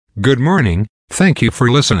Good morning, thank you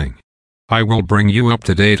for listening. I will bring you up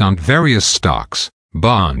to date on various stocks,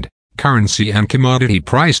 bond, currency and commodity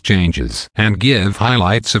price changes and give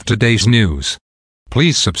highlights of today's news.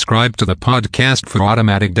 Please subscribe to the podcast for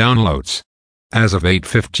automatic downloads. As of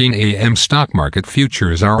 8:15 a.m. stock market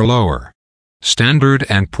futures are lower. Standard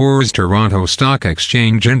 & Poor's Toronto Stock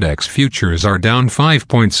Exchange Index futures are down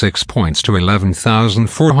 5.6 points to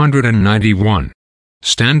 11,491.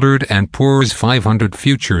 Standard & Poor's 500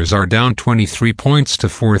 futures are down 23 points to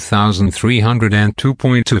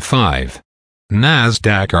 4,302.25.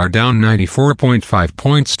 Nasdaq are down 94.5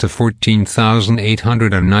 points to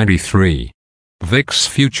 14,893. VIX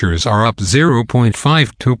futures are up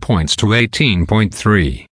 0.52 points to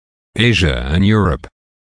 18.3. Asia and Europe.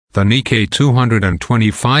 The Nikkei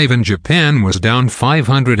 225 in Japan was down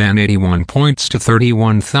 581 points to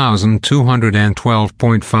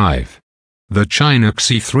 31,212.5. The China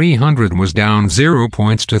CSI 300 was down 0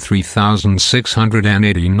 points to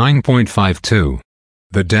 3,689.52.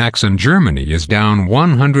 The DAX in Germany is down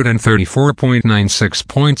 134.96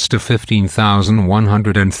 points to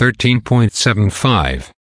 15,113.75.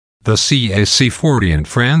 The CAC 40 in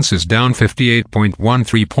France is down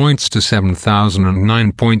 58.13 points to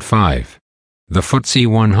 7,009.5. The FTSE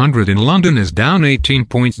 100 in London is down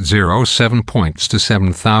 18.07 points to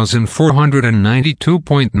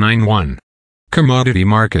 7,492.91. Commodity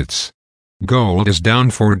markets. Gold is down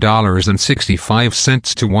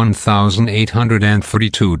 $4.65 to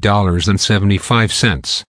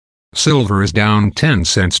 $1,832.75. Silver is down 10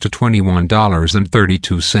 cents to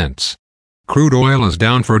 $21.32. Crude oil is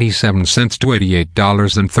down 47 cents to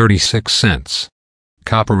 $88.36.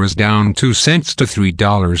 Copper is down 2 cents to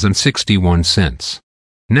 $3.61.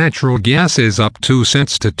 Natural gas is up 2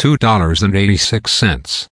 cents to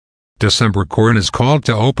 $2.86. December corn is called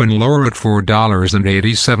to open lower at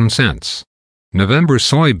 $4.87. November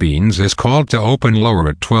soybeans is called to open lower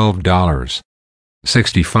at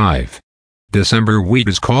 $12.65. December wheat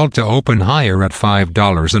is called to open higher at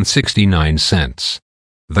 $5.69.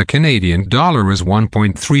 The Canadian dollar is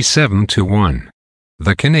 1.37 to 1.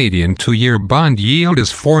 The Canadian 2-year bond yield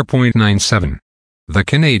is 4.97. The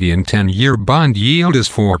Canadian 10-year bond yield is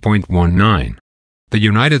 4.19. The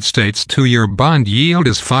United States 2-year bond yield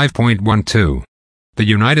is 5.12. The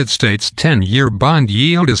United States 10-year bond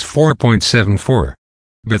yield is 4.74.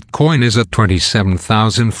 Bitcoin is at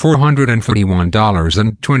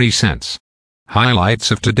 $27,441.20.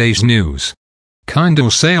 Highlights of today's news. Condo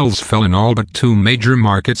sales fell in all but 2 major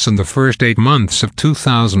markets in the first 8 months of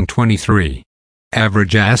 2023.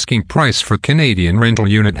 Average asking price for Canadian rental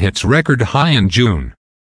unit hits record high in June.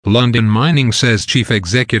 Lundin Mining says Chief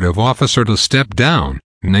Executive Officer to step down,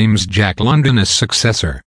 names Jack London as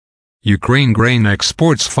successor. Ukraine grain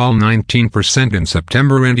exports fall 19% in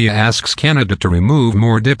September. India asks Canada to remove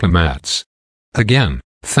more diplomats. Again,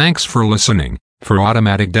 thanks for listening. For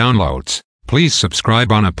automatic downloads, please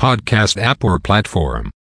subscribe on a podcast app or platform.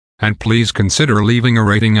 And please consider leaving a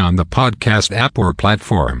rating on the podcast app or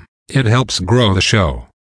platform. It helps grow the show.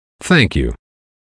 Thank you.